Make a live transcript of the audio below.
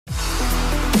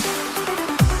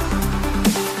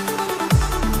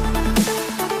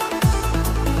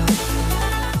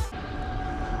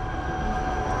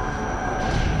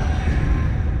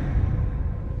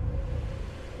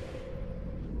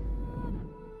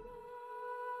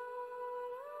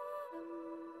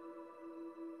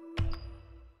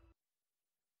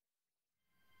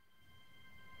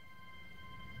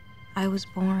I was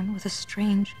born with a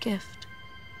strange gift.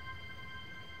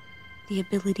 The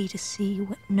ability to see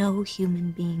what no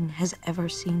human being has ever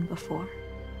seen before.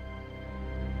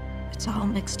 It's all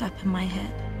mixed up in my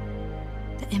head.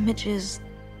 The images,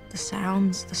 the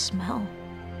sounds, the smell.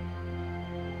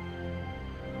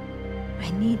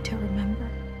 I need to remember.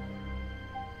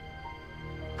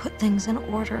 Put things in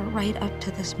order right up to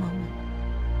this moment.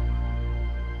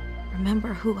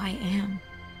 Remember who I am.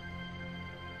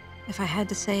 If I had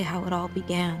to say how it all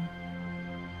began,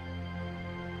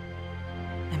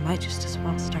 I might just as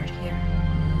well start here.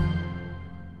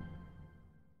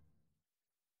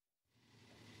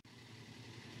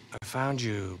 I found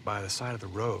you by the side of the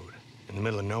road, in the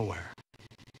middle of nowhere.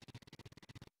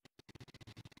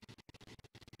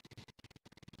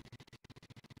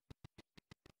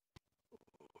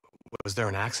 Was there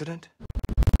an accident?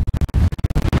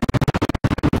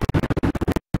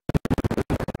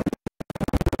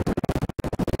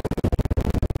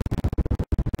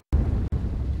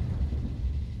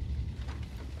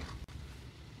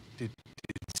 Did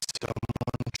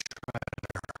someone try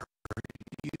to hurt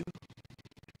you?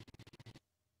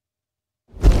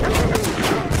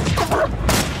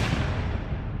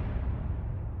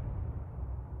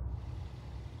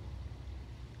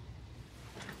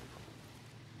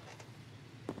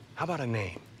 How about a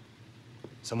name?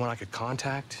 Someone I could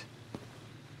contact?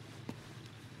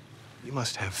 You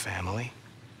must have family,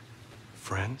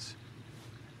 friends,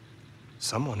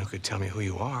 someone who could tell me who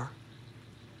you are.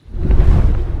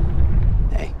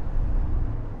 Hey.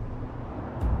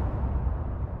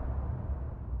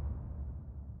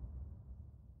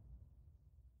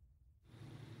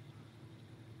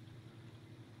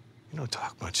 You don't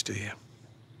talk much, do you?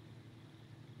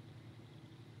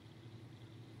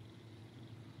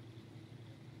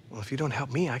 Well, if you don't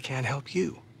help me, I can't help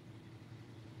you.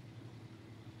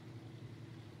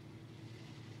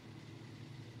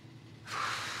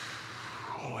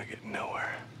 Oh, I get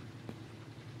nowhere.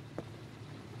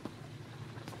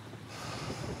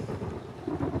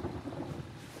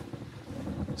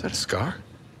 Is that a scar?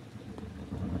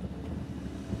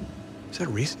 Is that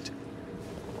recent?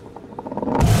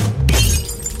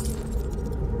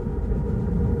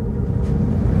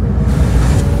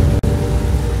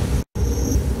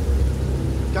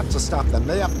 Got to stop them.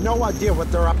 They have no idea what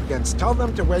they're up against. Tell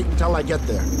them to wait until I get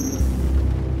there.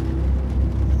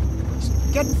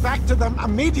 Get back to them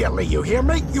immediately, you hear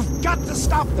me? You've got to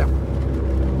stop them!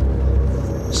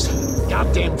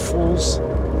 Goddamn fools.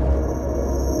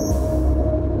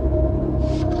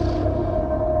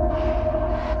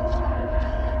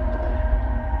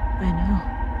 I know.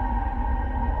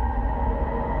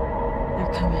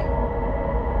 They're coming.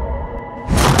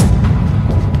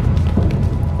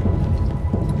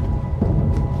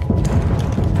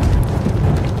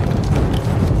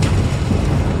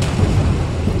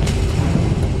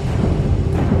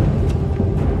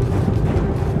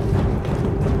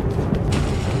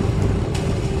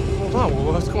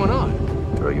 What's going on?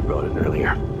 Girl you brought in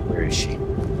earlier. Where is she?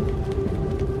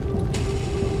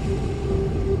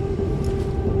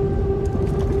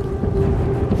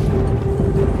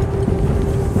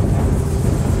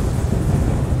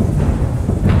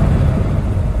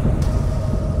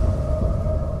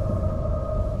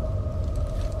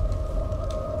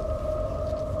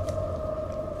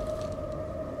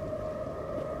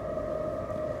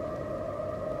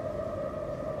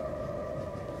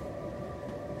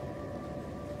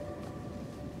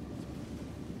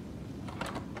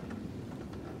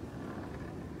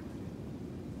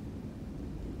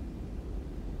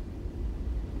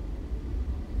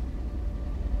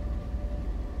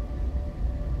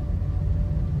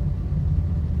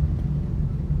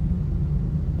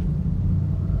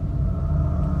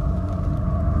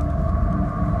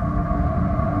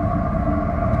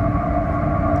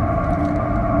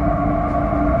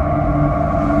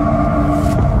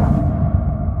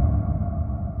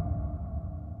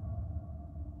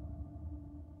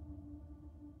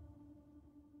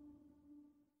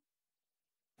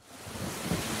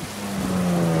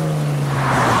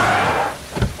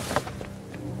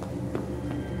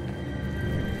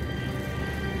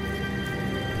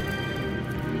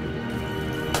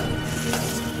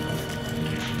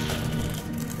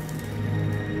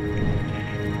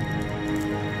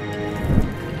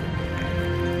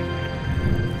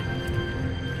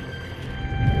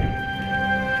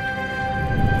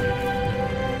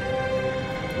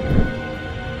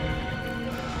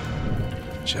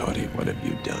 Jody, what have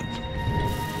you done?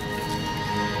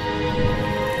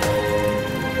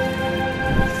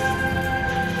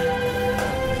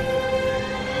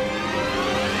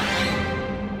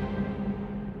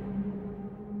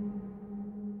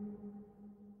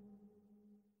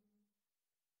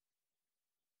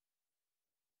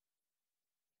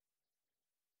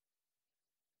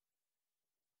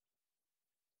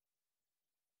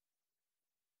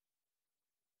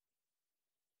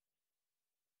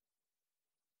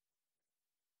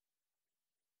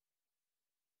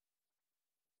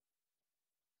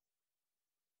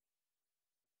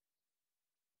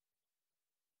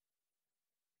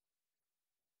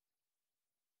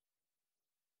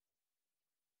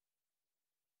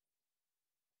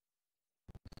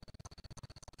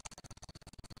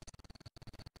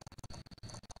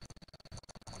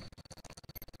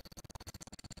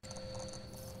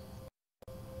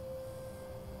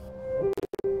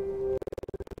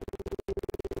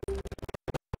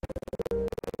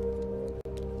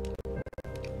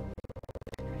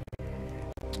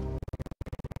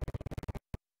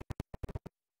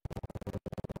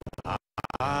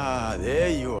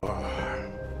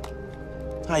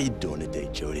 How you doing today,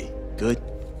 Jody? Good?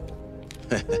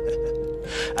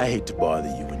 I hate to bother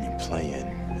you when you're playing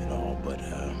and all, but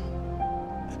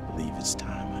I believe it's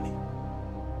time, honey.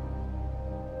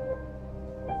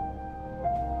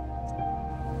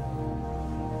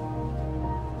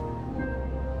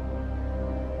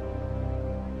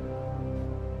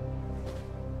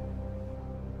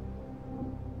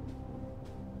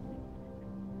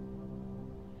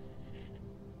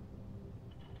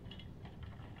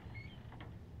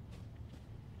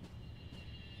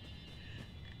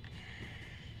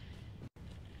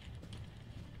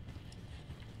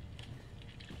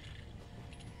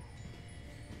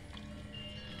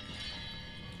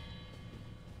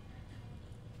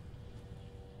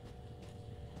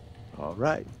 All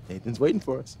right, Nathan's waiting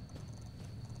for us.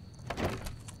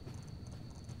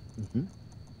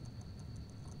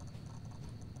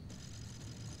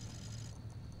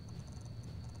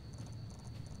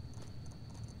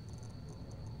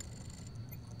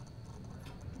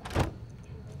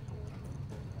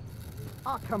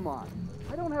 Oh, come on.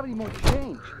 I don't have any more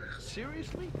change.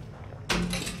 Seriously?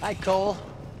 Hi, Cole.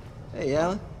 Hey,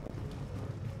 Alan.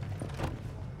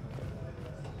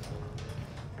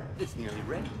 It's nearly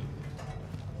ready.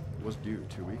 It was due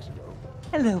 2 weeks ago.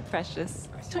 Hello, precious.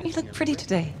 Don't you look pretty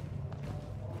today?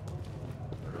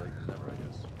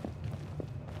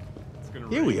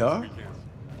 Here we are. We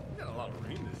got a lot of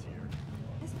rain this year.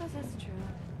 I suppose that's true.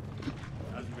 It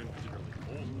hasn't been particularly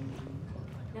cold.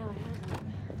 No, it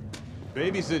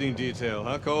hasn't. Babysitting detail,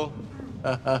 huh, Cole?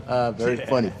 Very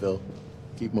funny, Phil.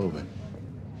 Keep moving.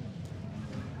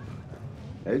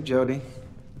 Hey, Jody.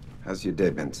 How's your day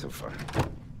been so far?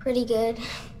 Pretty good.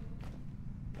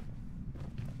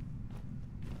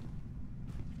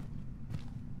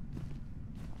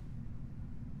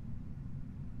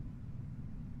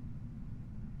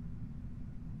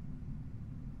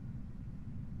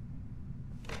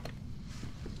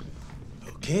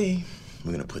 Okay,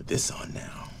 we're gonna put this on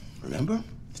now. Remember?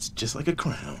 It's just like a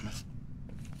crown.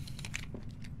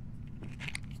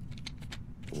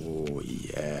 Oh,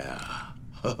 yeah.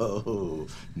 Oh,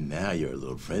 now you're a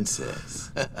little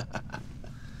princess.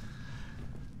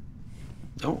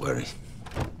 Don't worry.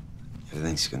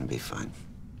 Everything's gonna be fine.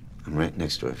 I'm right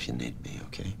next door if you need me,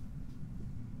 okay?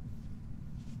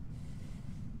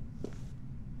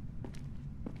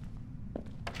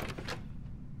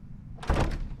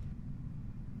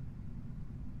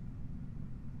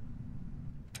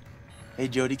 Hey,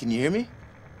 Jody, can you hear me?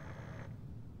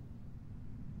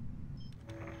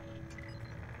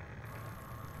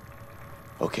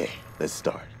 Okay, let's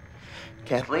start.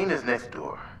 Kathleen is next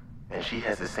door, and she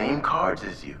has the same cards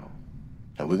as you.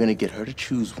 And we're gonna get her to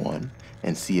choose one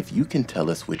and see if you can tell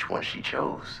us which one she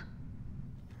chose.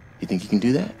 You think you can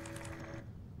do that?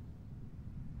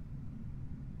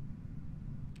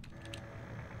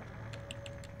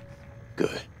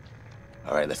 Good.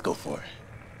 All right, let's go for it.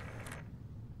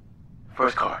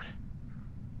 First card.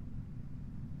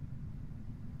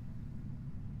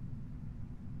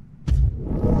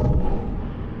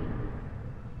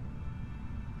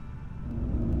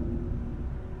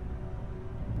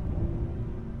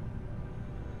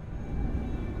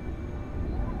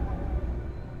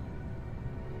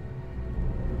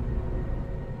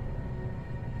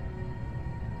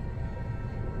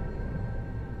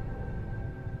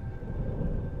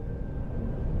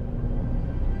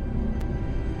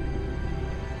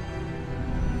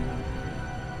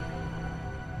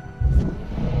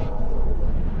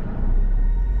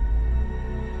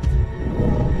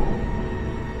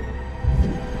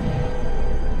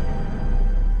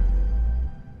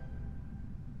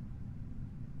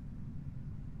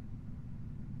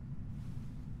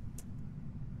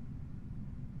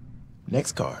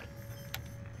 Next card.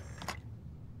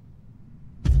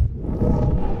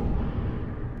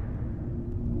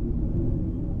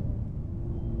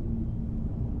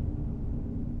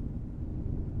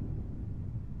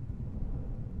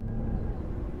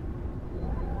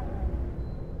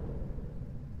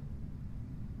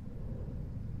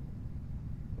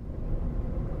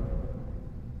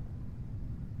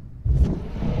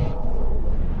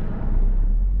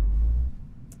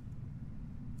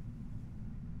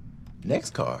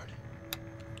 Next card.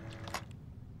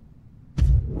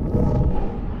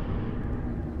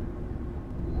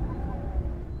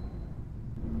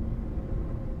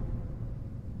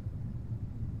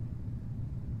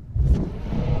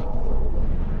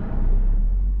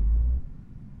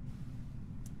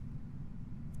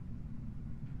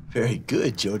 Very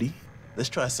good, Jody. Let's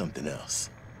try something else.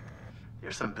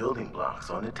 There's some building blocks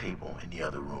on the table in the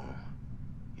other room.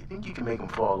 You think you can make them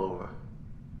fall over?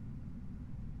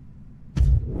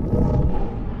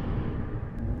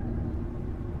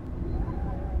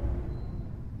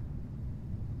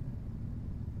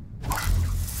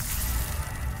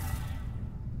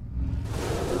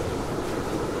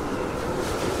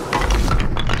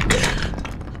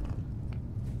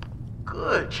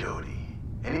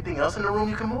 else in the room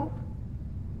you can move?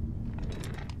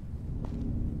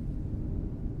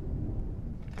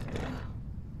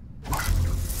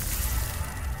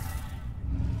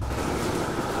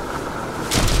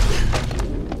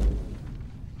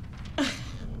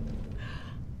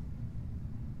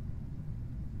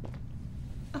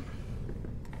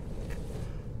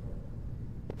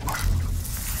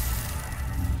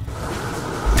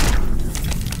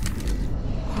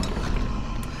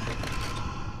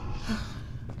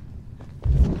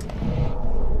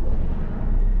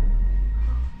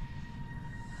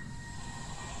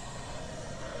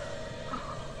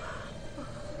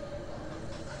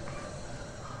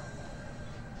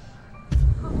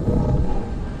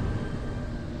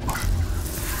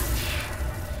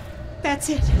 That's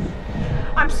it.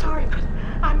 I'm sorry, but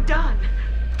I'm done.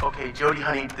 Okay, Jody,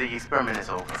 honey, the experiment is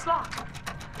over. It's locked.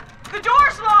 The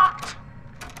door's locked!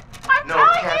 I'm No,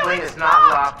 telling Kathleen, you it's not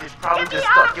locked. It's probably Get me just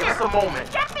out stuck. of Give us here. a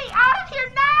moment. Get me out of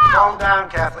here now! Calm down,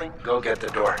 Kathleen. Go get the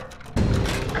door.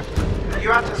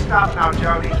 You have to stop now,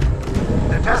 Jody.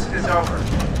 The test is over.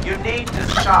 You need to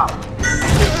stop.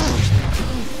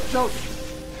 Jody.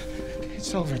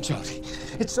 It's over, Jody.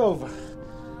 It's over.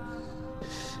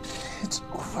 It's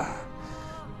over.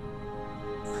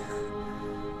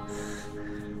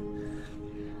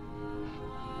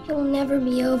 It'll never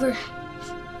be over.